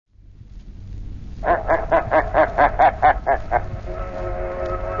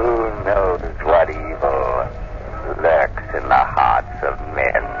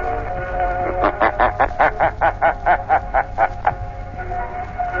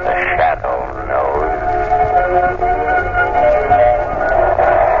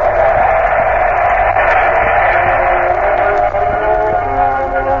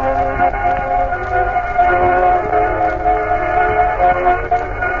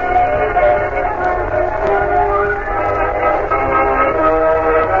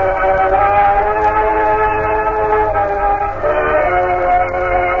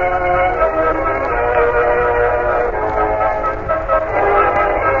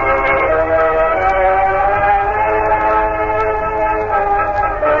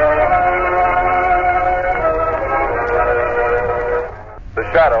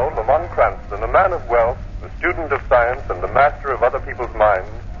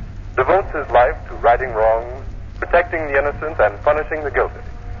devotes his life to righting wrongs, protecting the innocent, and punishing the guilty.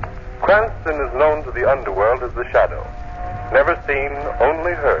 Cranston is known to the underworld as the Shadow. Never seen,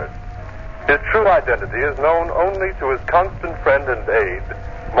 only heard. His true identity is known only to his constant friend and aide,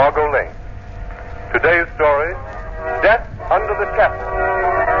 Margot Lane. Today's story, Death Under the Chapel.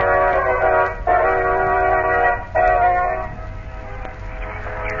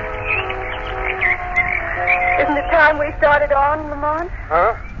 Isn't it time we started on, Lamont?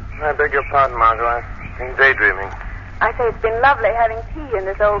 Huh? I beg your pardon, Margot. I've been daydreaming. I say it's been lovely having tea in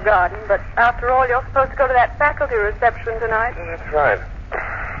this old garden, but after all, you're supposed to go to that faculty reception tonight. That's right.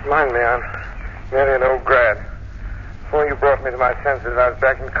 Mind me, I'm nearly an old grad. Before you brought me to my senses, I was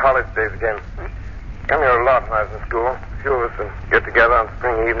back in college days again. Come here a lot when I was in school. A few of us would get together on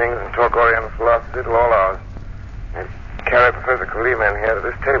spring evenings and talk Oriental philosophy till all hours. I'd carry Professor Kalima in here to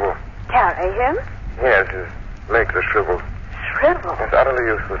this table. Carry him? Yes, his legs are shriveled. Shriveled? It's utterly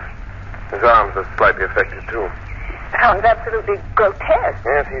useless. His arms are slightly affected, too. Sounds absolutely grotesque.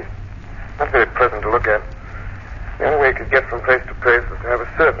 Yes, he's not very pleasant to look at. The only way he could get from place to place was to have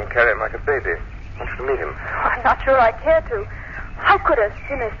a servant carry him like a baby. I want you to meet him. I'm not sure I care to. How could a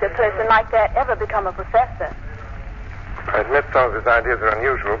sinister person like that ever become a professor? I admit some of his ideas are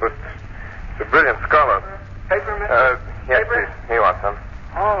unusual, but he's a brilliant scholar. Paper, mister? Yes, Paper? please. Here you are, son.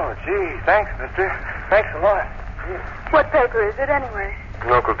 Oh, gee, thanks, mister. Thanks a lot. What paper is it, anyway?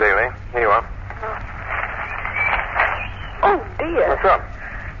 Local daily. Here you are. Oh, dear. What's up?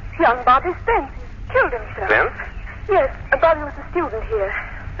 Young Bobby Spence. He's killed himself. Spence? Yes, Bobby was a student here.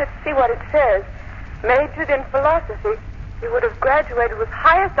 Let's see what it says. Majored in philosophy. He would have graduated with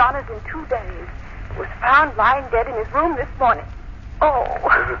highest honors in 2 days. Was found lying dead in his room this morning. Oh.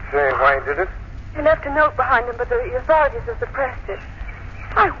 Does it say why he did it? He left a note behind him, but the authorities have suppressed it.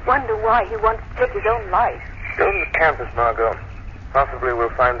 I wonder why he wants to take his own life. Go to the campus, Margot. Possibly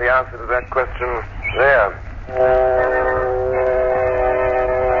we'll find the answer to that question there.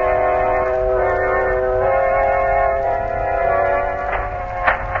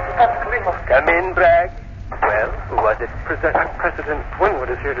 Come in, Bragg. Well, Who was it? President Winwood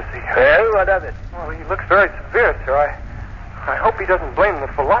is here to see you. Well, what of it? Well, he looks very severe, sir. I hope he doesn't blame the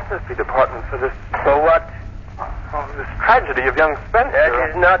philosophy department for this. For what? This tragedy of young Spencer. That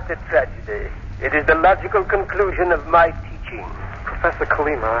is not a tragedy. It is the logical conclusion of my teaching. Professor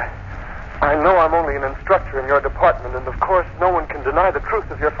Kalima, I know I'm only an instructor in your department, and of course no one can deny the truth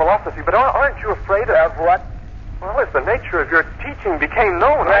of your philosophy, but aren't you afraid Of what? Well, if the nature of your teaching became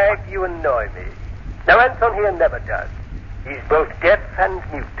known... Bragg, you annoy me. Now, Anton here never does. He's both deaf and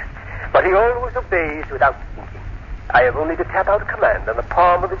mute, but he always obeys without thinking. I have only to tap out a command on the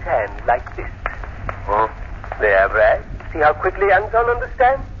palm of his hand like this. Oh. There, Bragg. See how quickly Anton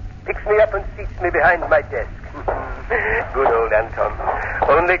understands? Picks me up and seats me behind my desk. Good old Anton.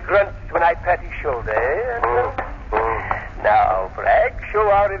 Only grunts when I pat his shoulder, eh, Anton? Now, Bragg, show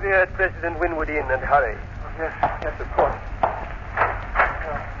our revered President Winwood in and hurry. Yes, of course.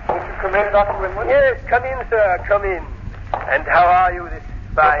 Won't you come in, Dr. Winwood? Yes, come in, sir, come in. And how are you this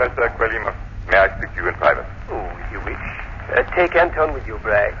fine... Professor Kalima, may I speak to you in private? Oh, if you wish. Take Anton with you,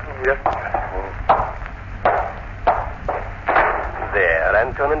 Bragg. Yes. There,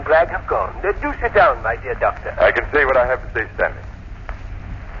 Anton and Bragg have gone. Do sit down, my dear doctor. I can say what I have to say standing.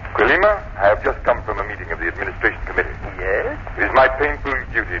 Kalima, I have just come from a meeting of the administration committee. Yes? It is my painful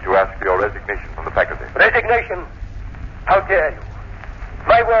duty to ask for your resignation from the faculty. Resignation? How dare you?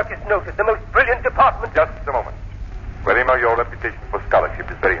 My work is noted, the most brilliant department. Just a moment. Kalima, your reputation for scholarship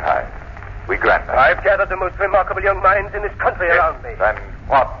is very high. We grant that. I've gathered the most remarkable young minds in this country around me. And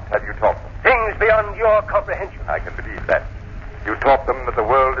what have you taught them? Things beyond your comprehension. I can believe that. You taught them that the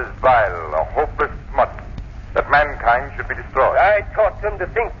world is vile, a hopeless smut, that mankind should be destroyed. I taught them to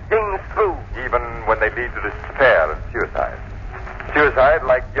think things through. Even when they lead to despair and suicide. Suicide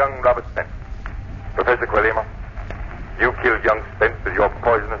like young Robert Spence. Professor Kalima, you killed young Spence with your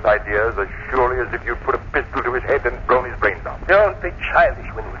poisonous ideas as surely as if you'd put a pistol to his head and blown his brains out. Don't be childish,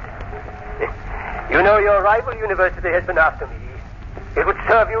 Winwood. You know your rival university has been after me. It would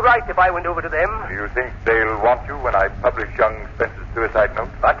serve you right if I went over to them. Do you think they'll want you when I publish young Spence's suicide note?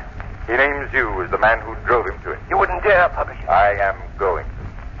 What? He names you as the man who drove him to it. You wouldn't dare publish it. I am going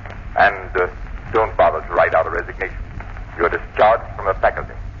to. And don't bother to write out a resignation. You're discharged from the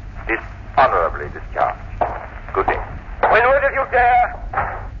faculty. Dishonorably discharged. Good day. Winwood, if you dare.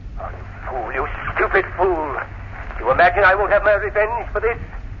 Oh, you fool, you stupid fool. You imagine I won't have my revenge for this?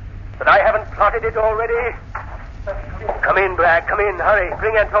 That I haven't plotted it already? Come in, Bragg, come in. Hurry.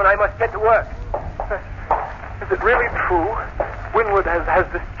 Bring Anton. I must get to work. Is it really true? Winwood has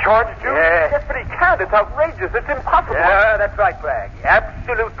discharged you? Yes. But he can't. It's outrageous. It's impossible. Yeah, that's right, Bragg.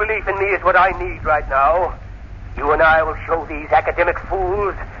 Absolute belief in me is what I need right now. You and I will show these academic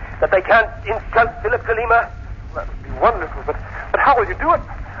fools that they can't insult Philip Kalima. That would be wonderful, but how will you do it?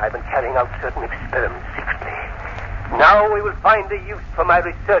 I've been carrying out certain experiments secretly. Now we will find a use for my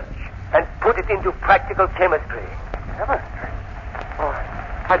research and put it into practical chemistry. Chemistry? Oh,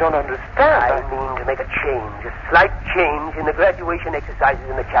 I don't understand. I mean to make a change, a slight change in the graduation exercises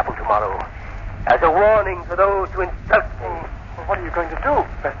in the chapel tomorrow. As a warning to those who insult me. Well, what are you going to do,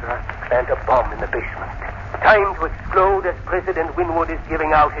 Professor? Plant a bomb in the basement. Time to explode as President Winwood is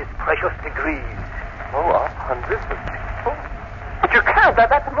giving out his precious degrees. Oh, this is... Oh, but you can't.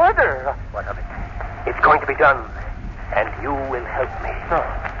 That's murder. What of it? It's going to be done. And you will help me. No,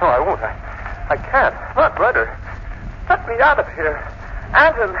 I won't. I can't. Not murder. Let me out of here.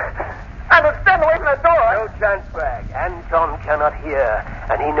 Anton, stand away from the door. No chance, Bragg. Anton cannot hear,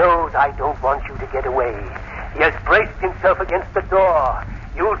 and he knows I don't want you to get away. He has braced himself against the door.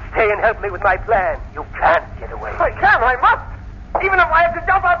 You'll stay and help me with my plan. You can't get away. I can. I must. Even if I have to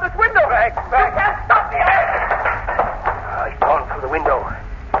jump out this window. Bragg. You can't stop me. He's gone through the window.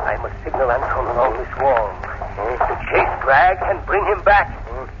 I must signal Anton along this wall. To chase Bragg and bring him back.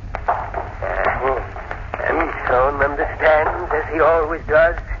 Anton understands, as he always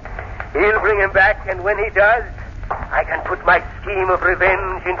does. He'll bring him back, and when he does, I can put my scheme of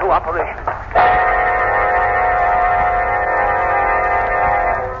revenge into operation.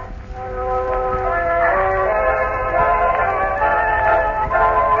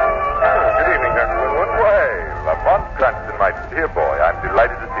 Good evening, Dr. Winwood. Why, Lamont Cranston, my dear boy, I'm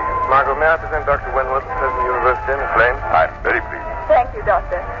delighted to see you. Margot, may I present Dr. Winwood, President University, Miss Lane? I'm very pleased. Thank you,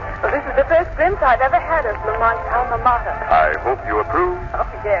 Doctor. Well, this is the first glimpse I've ever had of Lamont's alma mater. I hope you approve. Oh,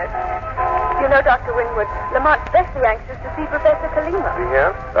 yes. You know, Dr. Winwood, Lamont's especially anxious to see Professor Kalima. Is he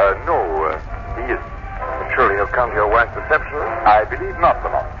here? No, he isn't. But surely he'll come to your wife's reception. I believe not,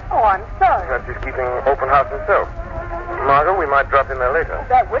 Lamont. Oh, I'm sorry. Perhaps he's keeping open house himself. Margot, we might drop in there later.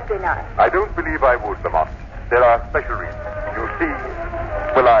 That would be nice. I don't believe I would, Lamont. There are special reasons. You see,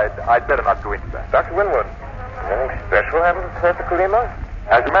 well, I'd better not go into that. Dr. Winwood, anything special happened to Professor Kalima?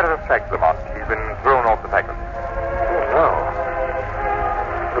 As a matter of fact, Lamont, he's been thrown off the faculty. Oh, no.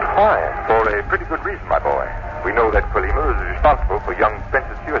 But why? For a pretty good reason, my boy. We know that Kalima is responsible for young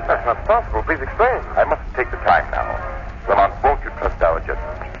Spencer's suicide. That's not possible. Please explain. I mustn't take the time now. Lamont, won't you trust our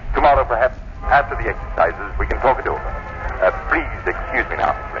judgment? Tomorrow, perhaps, after the exercises, we can talk it over. Please excuse me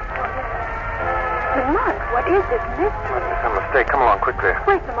now, Miss Lynn. Lamont, what is this mystery? There's some mistake. Come along quickly.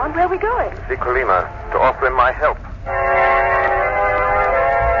 Wait, Lamont, where are we going? See Kalima to offer him my help.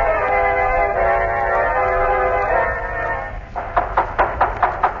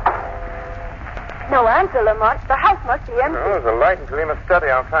 No answer, Lamont. The house must be empty. Oh, there's a light in Kalima's study.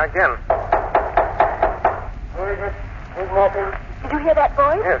 I'll try again. Who is it? Who's knocking? Did you hear that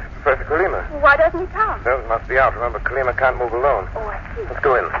voice? Yes, Professor Kalima. Why doesn't he come? Bells must be out. Remember, Kalima can't move alone. Oh, I see. Let's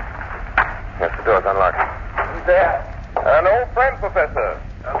go in. Yes, the door's unlocked. Who's there? An old friend, Professor.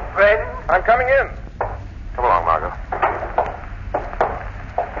 A friend? I'm coming in. Come along, Margot.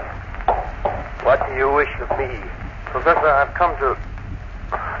 What do you wish of me? Professor, I've come to...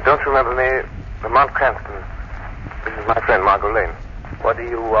 Don't you remember me? Lamont Cranston. This is my friend, Margot Lane. What do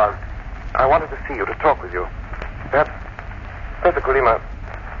you want? I wanted to see you, to talk with you. Perhaps, Professor Kalima,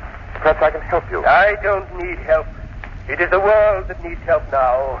 perhaps I can help you. I don't need help. It is the world that needs help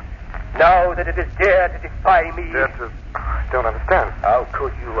now. Now that it has dared to defy me. Dare to... I don't understand. How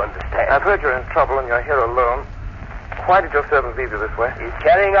could you understand? I've heard you're in trouble and you're here alone. Why did your servant leave you this way? He's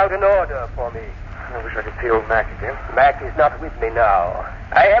carrying out an order for me. I wish I could see old Mac again. Mac is not with me now.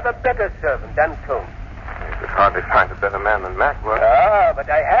 I have a better servant, Anton. You could hardly find a better man than Mac was. Ah, but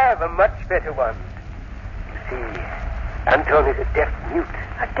I have a much better one. You see, Anton is a deaf mute.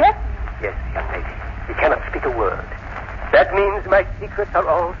 A deaf? Yes, young lady. He cannot speak a word. That means my secrets are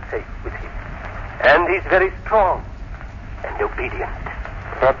all safe with him. And he's very strong and obedient.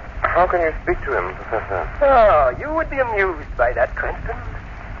 But how can you speak to him, Professor? Oh, you would be amused by that, Cranston.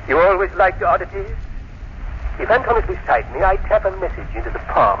 You always liked oddities. If Anton is beside me, I tap a message into the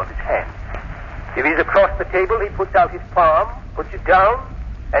palm of his hand. If he's across the table, he puts out his palm, puts it down,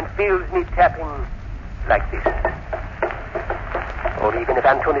 and feels me tapping like this. Or even if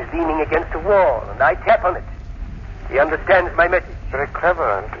Anton is leaning against a wall and I tap on it, he understands my message. Very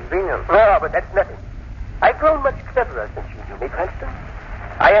clever and convenient. No, but that's nothing. I've grown much cleverer since you knew me, Cranston.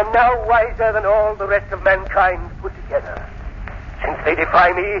 I am now wiser than all the rest of mankind put together. Since they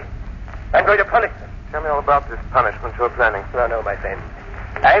defy me, I'm going to punish them. Tell me all about this punishment you're planning. No, my friend.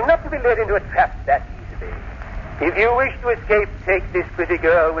 I'm not to be led into a trap that easily. If you wish to escape, take this pretty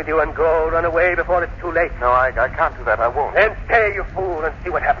girl with you and go. Run away before it's too late. No, I can't do that. I won't. Then stay, you fool, and see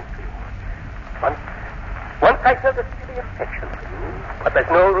what happens to you. Once I felt a silly affection for you. But there's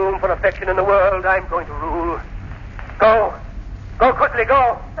no room for affection in the world. I'm going to rule. Go. Go quickly,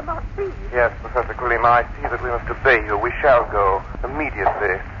 go. Lamont, please. Yes, Professor Kulima, I see that we must obey you. We shall go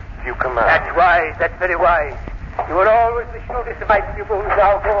immediately. If you command. That's wise. That's very wise. You were always the shrewdest of my pupils.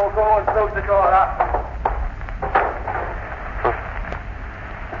 Now go and close the door up.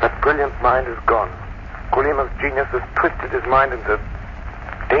 That brilliant mind is gone. Kulima's genius has twisted his mind into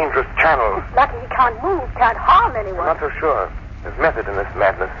dangerous channels. It's lucky he can't move, can't harm anyone. I'm not so sure. There's method in this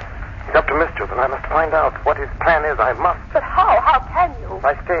madness. He's up to mischief, and I must find out what his plan is. I must. But how? How can you?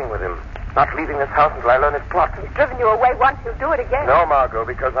 By staying with him. Not leaving this house until I learn his plot. He's driven you away once, he'll do it again. No, Margot,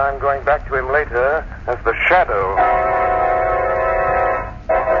 because I'm going back to him later as the Shadow.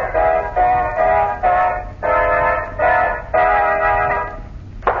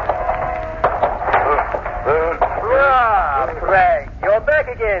 Bragg, you're back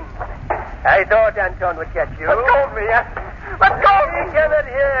again. I thought Anton would catch you. Let go of me, Let go of me. He cannot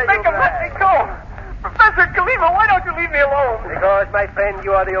hear Make him let me go. Professor Kulima, why don't you leave me alone? Because, my friend,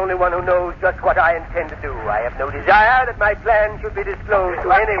 you are the only one who knows just what I intend to do. I have no desire that my plan should be disclosed to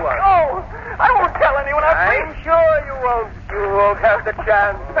anyone. No, I won't tell anyone. I'm sure you won't. You won't have the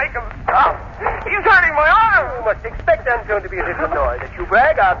chance. Make him stop. He's hurting my arm. You must expect Anton to be a little annoyed at you,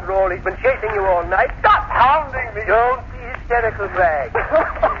 Bragg. After all, he's been chasing you all night. Stop hounding me. Don't be hysterical, Bragg.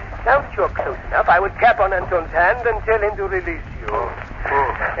 Now that you're close enough, I would tap on Anton's hand and tell him to release you.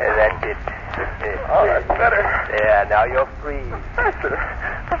 That's it. Oh, that's better. There, now you're free.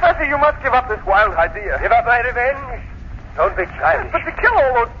 Professor, you must give up this wild idea. Give up my revenge? Don't be childish. But to kill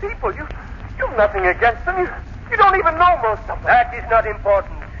all those people, you've nothing against them. You don't even know most of them. That is not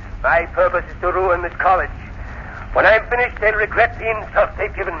important. My purpose is to ruin this college. When I'm finished, they'll regret the insult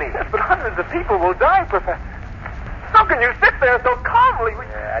they've given me. Yes, but hundreds of people will die, Professor. How can you sit there so calmly?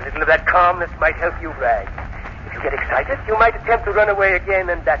 A little of that calmness might help you, Bragg. If you get excited, you might attempt to run away again,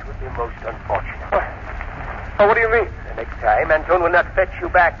 and that would be most unfortunate. Oh, what do you mean? The next time, Anton will not fetch you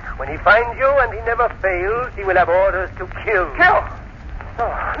back. When he finds you, and he never fails, he will have orders to kill. Kill?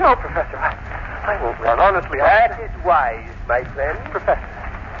 No, Professor. I won't run. Honestly, That is wise, my friend. Professor,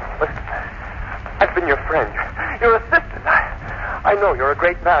 listen. I've been your friend, your assistant. I know you're a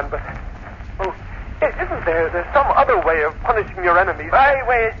great man, but... Oh, isn't there's some other way of punishing your enemies? My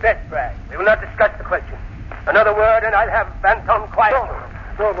way is best, Bragg. We will not discuss the question. Another word, and I'll have Anton quiet.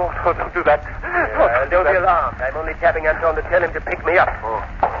 No, don't do that. Don't be alarmed. I'm only tapping Anton to tell him to pick me up.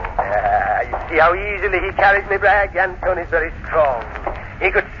 You see how easily he carries me, Bragg? Anton is very strong. He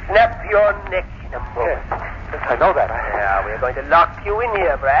could snap your neck in a moment. Yes, I know that. We're going to lock you in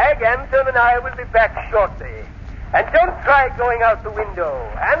here, Bragg. Anton and I will be back shortly. And don't try going out the window.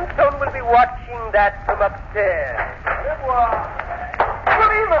 Anton will be watching that from upstairs.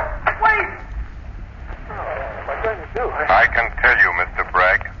 Kulima, wait! What am I going to do? I can tell you, Mr.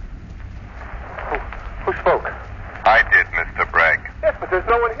 Bragg. Who spoke? I did, Mr. Bragg. Yes, but there's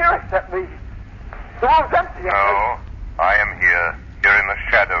no one here except me. The room's empty. No, I am here in the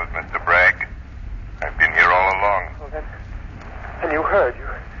shadows, Mr. Bragg. I've been here all along. Oh, then you heard.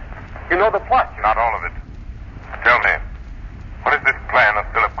 You know the plot. Not all of it. Tell me, what is this plan of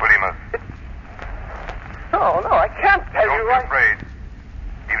Philip Kulima's? No, I can't tell Don't you. be afraid.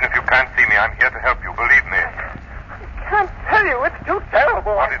 Even if you can't see me, I'm here to help you. Believe me. I can't tell you. It's too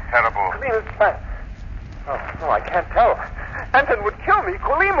terrible. What is terrible? Kulima's plan. No, I can't tell. Anton would kill me.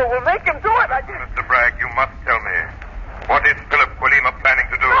 Kulima will make him do it. Mr. Bragg, you must tell me. What is Philip Kulima planning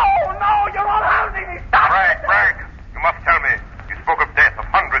to do? No, you're all hounding me. Stop. Bragg, you must tell me. You spoke of death, of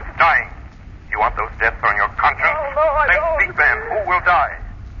hundreds dying. You want those deaths on your conscience? No, I then don't. Speak then. Who will die?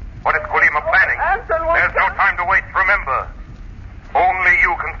 What is Kulima planning? Anton will... There's no time to wait. Remember, only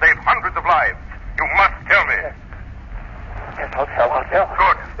you can save hundreds of lives. You must tell me. Yes, I'll tell.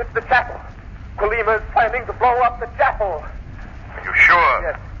 Good. It's the chapel. Kulima is planning to blow up the chapel. Are you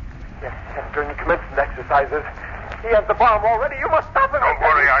sure? Yes, during the commencement exercises. He has the bomb already. You must stop him. Don't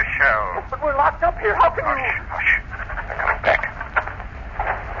worry, I shall. But we're locked up here. How can you... Hush. I'm coming back.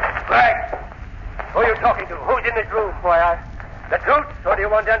 Bragg, who are you talking to? Who's in this room? Why, The truth, or do you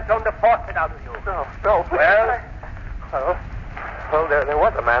want Anton to force it out of you? No. Well, there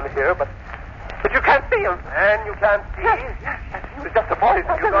was a man here, but you can't see him. And you can't see? Yes, he was just a voice.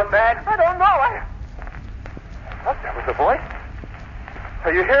 You gone mad? I don't know. I thought there was a voice.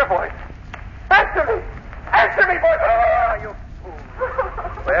 Are you here, voice? Answer me, voice! Oh, you fool.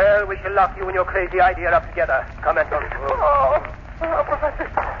 Well, we shall lock you and your crazy idea up together. Come, Anton. Professor,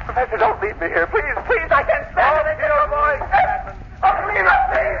 Professor, don't leave me here. Please, I can't stand it. Your voice, Chapman. Please.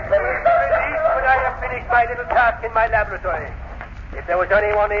 Release when I have finished my little task in my laboratory. If there was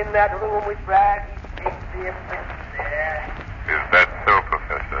anyone in that room with Bragg, he'd take the evidence there. Is that so,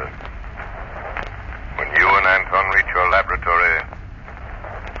 Professor? When you and Anton reach your laboratory,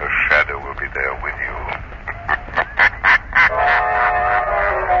 the shadow will be there with you.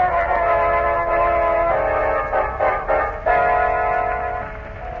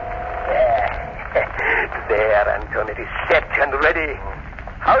 There, Anton, it is set and ready.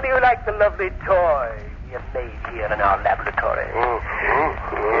 How do you like the lovely toy we have made here in our laboratory?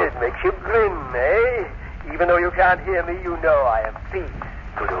 It makes you grin, eh? Even though you can't hear me, you know I am pleased.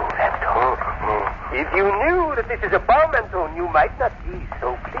 Good old Anton. If you knew that this is a bomb, Anton, you might not be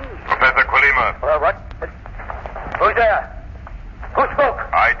so pleased. Professor Quilima. What? Who's there? Who spoke?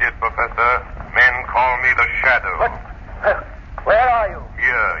 I did, Professor. Men call me the Shadow. What? Where are you?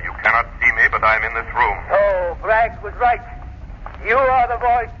 Here, you cannot see me, but I'm in this room. Oh, Bragg was right. You are the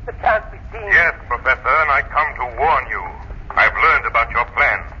voice that can't be seen. Yes, Professor, and I come to warn you. I've learned about your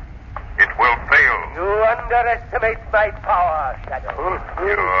plan. It will fail. You underestimate my power, Shadow.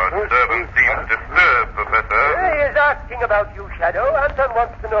 Your servant seems disturbed, Professor. He is asking about you, Shadow. Anton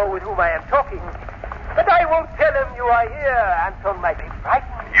wants to know with whom I am talking. But I won't tell him you are here. Anton might be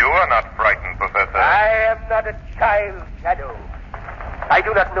frightened. You are not frightened, Professor. I am not a child, Shadow. I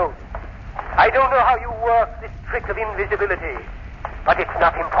do not know you. I don't know how you work this trick of invisibility. But it's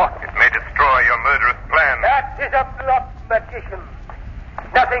not important. It may destroy your murderous plan. That is a bluff, magician.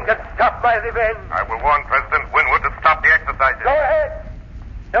 Nothing can stop my revenge. I will warn President Winwood to stop the exercises. Go ahead.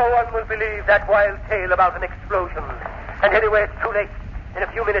 No one will believe that wild tale about an explosion. And anyway, it's too late. In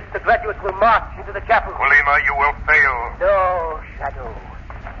a few minutes, the graduates will march into the chapel. Quilima, you will fail. No, Shadow.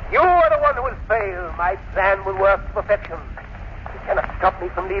 You are the one who will fail. My plan will work to perfection. You cannot stop me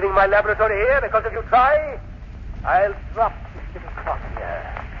from leaving my laboratory here because if you try, I'll drop this little clock here.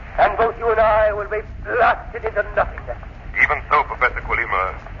 And both you and I will be blasted into nothingness. Even so, Professor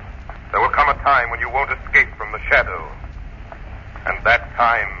Quilima, there will come a time when you won't escape from the shadow. And that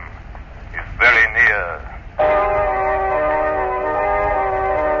time is very near.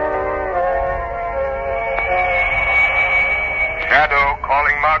 Shadow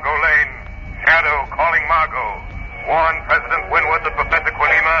calling Margot Lane. Shadow calling Margot. Warn President Winwood that Professor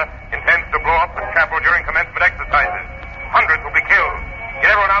Quilima intends to blow up the chapel during commencement exercises. Hundreds will be killed.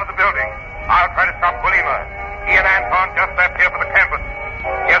 Get everyone out of the building. I'll try to stop Quilima. He and Anton just left here for the campus.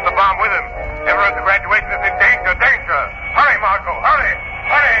 He has the bomb with him. Everyone at the graduation is in danger, danger. Hurry, Margot, hurry,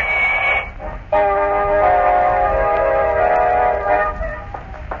 hurry.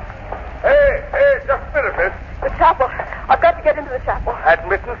 Hey, just a minute, miss. The chapel. I've got to get into the chapel.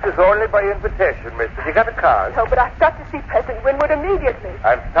 Admittance is only by invitation, miss. Have you got a card? No, but I've got to see President Winwood immediately.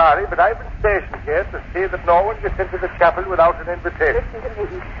 I'm sorry, but I've been stationed here to see that no one gets into the chapel without an invitation. Listen to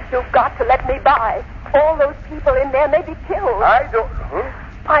me. You've got to let me by. All those people in there may be killed. I don't...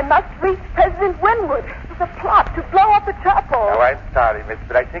 I must reach President Winwood. It's a plot to blow up the chapel. Oh, I'm sorry, miss,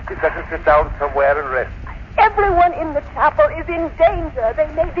 but I think you'd better sit down somewhere and rest. Everyone in the chapel is in danger. They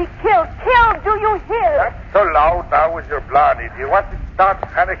may be killed. Killed, do you hear? Not so loud now with your blarney. Do you want to start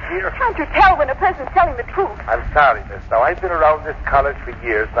panic here? Can't you tell when a person's telling the truth? I'm sorry, miss. Now, I've been around this college for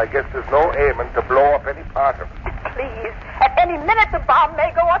years, and I guess there's no aiming to blow up any part of it. Please, at any minute the bomb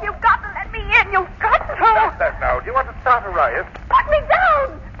may go off. You've got to let me in. You've got to. Stop that now. Do you want to start a riot? Put me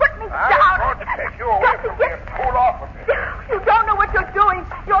down. Put me down. I'm going to take you away from me and cool off a bit. You don't know what you're doing.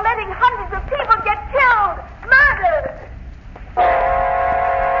 You're letting hundreds of people get killed. Murdered.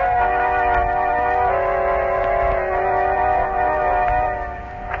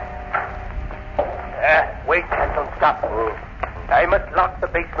 Wait, Anton, stop. I must lock the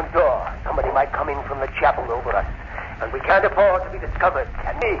basement door. Somebody might come in from the chapel over us. And we can't afford to be discovered.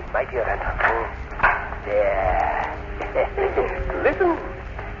 And me, my dear Anton. There. Listen.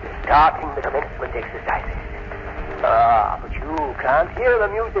 Starting the commencement exercises. But you can't hear the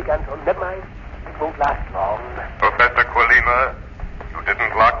music, Anton. Never mind. It won't last long. Professor Quilima, you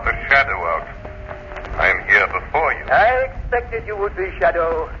didn't lock the shadow out. I'm here before you. I expected you would be,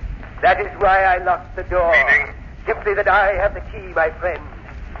 Shadow. That is why I locked the door. Meaning? Simply that I have the key, my friend.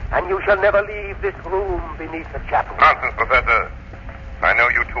 And you shall never leave this room beneath the chapel. Nonsense, Professor. I know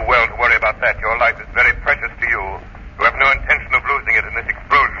you too well to worry about that. Your life is very precious to you. You have no intention of losing it in this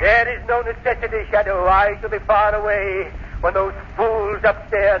explosion. There is no necessity, Shadow. I shall be far away when those fools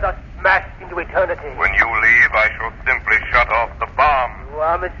upstairs are smashed into eternity. When you leave, I shall simply shut off the bomb. You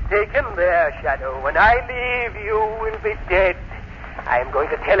are mistaken there, Shadow. When I leave, you will be dead. I am going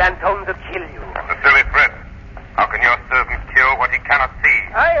to tell Anton to kill you. That's a silly threat. How can your servant kill what he cannot see?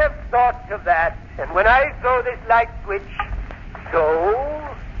 I have thought of that, and when I throw this light switch,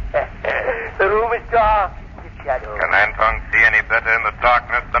 so the room is dark, isn't it, Shadow? Can Anton see any better in the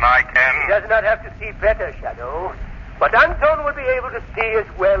darkness than I can? He does not have to see better, Shadow. But Anton will be able to see as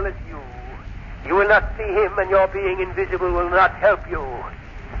well as you. You will not see him, and your being invisible will not help you.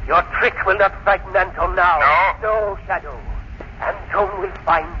 Your trick will not frighten Anton now. No? No, Shadow. Anton will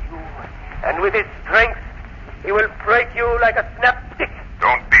find you, and with his strength, he will break you like a snapstick.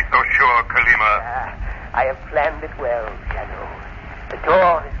 Don't be so sure, Kalima. I have planned it well, Shadow. The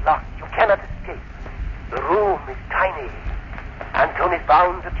door is locked. You cannot escape. The room is tiny. Anton is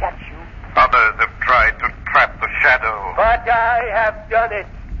bound to catch you. Others have tried to trap the Shadow. But I have done it.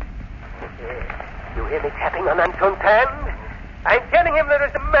 You hear me tapping on Anton's hand? I'm telling him there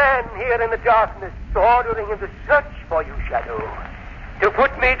is a man here in the darkness, ordering him to search for you, Shadow. To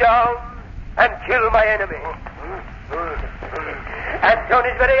put me down and kill my enemy. Anton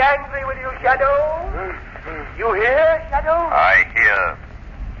is very angry with you, Shadow. You hear, Shadow? I hear.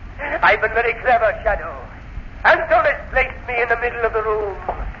 I've been very clever, Shadow. Anton has placed me in the middle of the room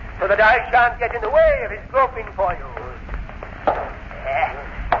so that I shan't get in the way of his groping for you.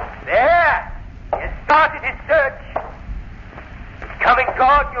 There. He has started his search. He's coming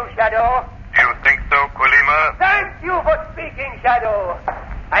toward you, Shadow. Do you think so, Kalima? Thank you for speaking, Shadow.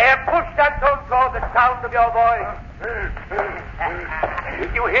 I have pushed Anton toward the sound of your voice.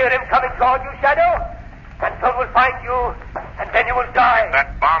 You hear him coming toward you, Shadow? Anton will find you, and then you will die. If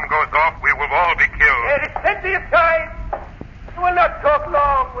that bomb goes off, we will all be killed. There is plenty of time. You will not talk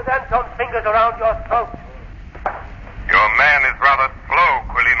long with Anton's fingers around your throat. Your man is rather slow,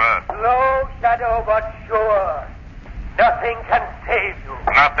 Kalima. Slow, Shadow, but sure. Nothing can save you.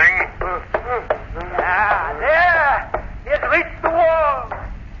 Nothing? There. He has reached the wall.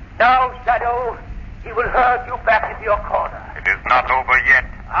 Now, Shadow, he will herd you back into your corner. It is not over yet.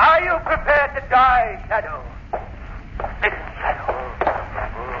 Are you prepared to die, Shadow? Listen, Shadow.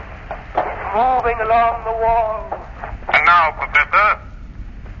 He's moving along the wall. And now, Professor,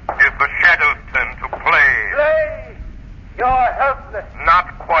 is the Shadow's turn to play. Play? You're helpless.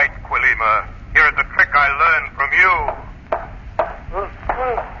 Not quite, Kalima. Here is a trick I learned from you.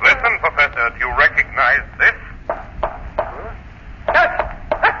 Listen, Professor, do you recognize this?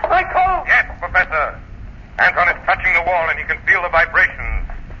 That's my coat. Yes, Professor. Anton is touching the wall and he can feel the vibrations.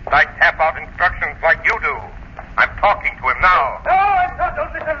 I tap out instructions like you do. I'm talking to him now. No, Anton,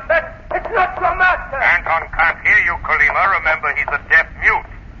 don't listen. It's not your master. Anton can't hear you, Kalima. Remember, he's a deaf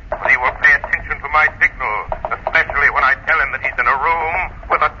mute. But he will pay attention to my signal, especially when I tell him that he's in a room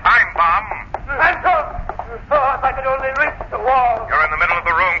with a time bomb. Anton! Oh, if I could only reach the wall. You're in the middle of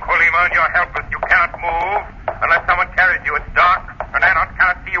the room, Kalima, and you're helpless. You cannot move unless someone carries you. It's dark, and Anton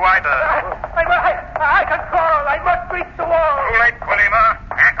cannot see you either. I can crawl. I must reach the wall. Too late, Kalima.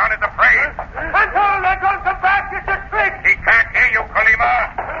 Anton is afraid. Anton, come back. It's a trick. He can't hear you,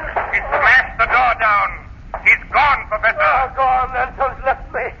 Kalima. He smashed the door down. He's gone, Professor. Gone. Anton's left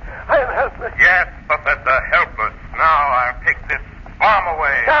me. I am helpless. Yes, Professor, helpless. Now I'll take this bomb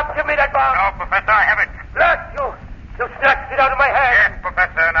away. Stop. Give me that bomb. No, Professor, I have it. Blast you. You snatched it out of my hand. Yes,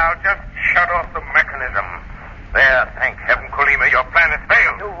 Professor, and I'll just shut off the mechanism. There, thank heaven, Kalima, your plan has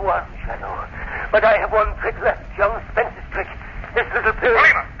failed. You won, Shadow. But I have one trick left, young Spence's trick. This little pill.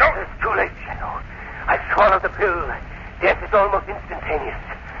 Kalima, don't. It's too late, Shadow. I swallowed the pill. Death is almost instantaneous.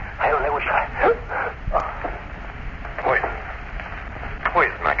 I only wish I... Poison.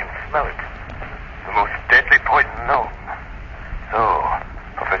 Poison, I can smell it. The most deadly poison known. So,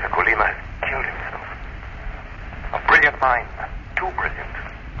 Professor Kalima has killed himself. A brilliant mind. Too brilliant.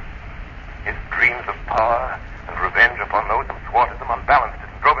 His dreams of power and revenge upon those who thwarted them unbalanced it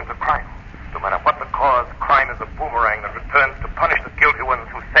and drove him to crime. No matter what the cause, crime is a boomerang that returns to punish the guilty ones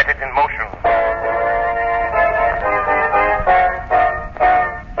who set it in motion.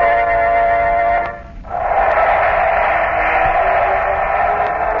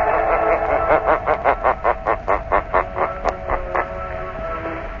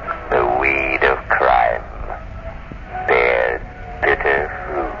 The weed of crime bears bitter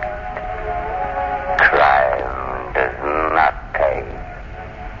fruit. Crime does not pay.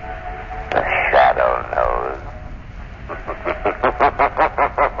 The Shadow knows.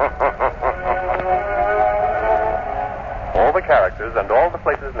 All the characters and all the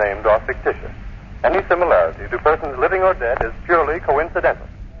places named are fictitious. Any similarity to persons living or dead is purely coincidental.